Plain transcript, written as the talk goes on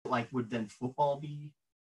like, would then football be?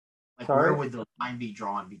 Like, Sorry? where would the line be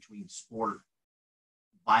drawn between sport,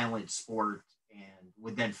 violent sport, and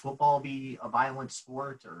would then football be a violent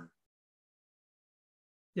sport? Or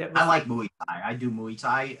Yeah, I like Muay Thai. I do Muay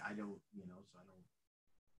Thai. I don't,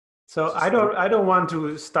 so I don't want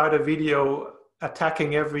to start a video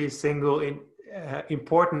attacking every single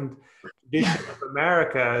important tradition of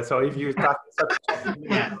America. So if you talk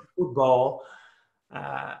about football,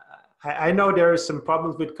 I know there is some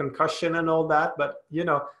problems with concussion and all that, but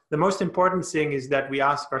the most important thing is that we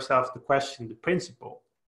ask ourselves the question, the principle.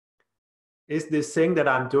 Is this thing that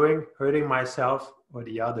I'm doing hurting myself or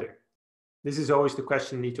the other? This is always the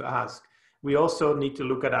question you need to ask. We also need to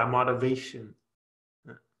look at our motivation.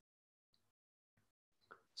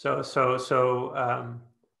 So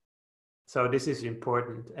this is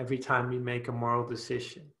important. Every time we make a moral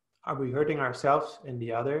decision, are we hurting ourselves and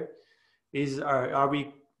the other? Are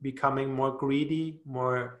we becoming more greedy,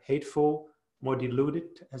 more hateful, more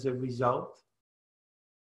deluded as a result?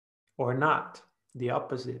 Or not? The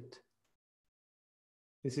opposite.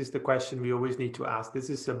 This is the question we always need to ask. This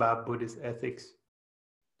is about Buddhist ethics.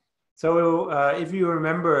 So if you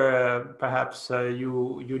remember, perhaps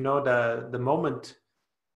you know the moment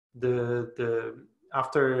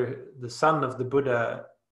after the son of the Buddha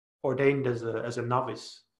ordained as a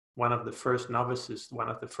novice, one of the first novices, one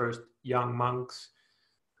of the first young monks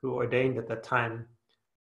who ordained at that time.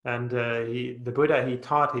 And the Buddha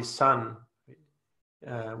taught his son,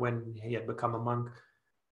 when he had become a monk,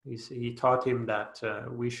 he taught him that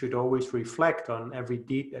we should always reflect on every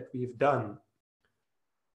deed that we've done,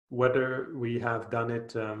 whether we have done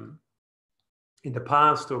it in the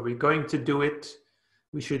past or we're going to do it.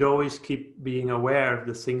 We should always keep being aware of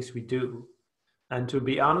the things we do, and to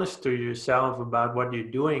be honest to yourself about what you're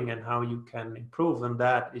doing and how you can improve. And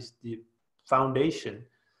that is the foundation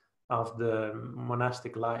of the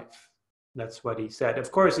monastic life. That's what he said.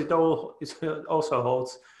 Of course, it also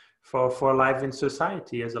holds for life in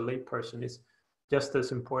society as a layperson. It's just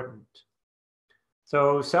as important.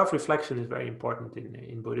 So self-reflection is very important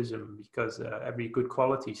in Buddhism, because every good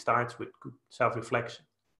quality starts with good self-reflection.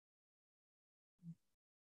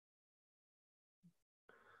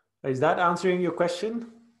 Is that answering your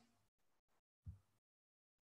question?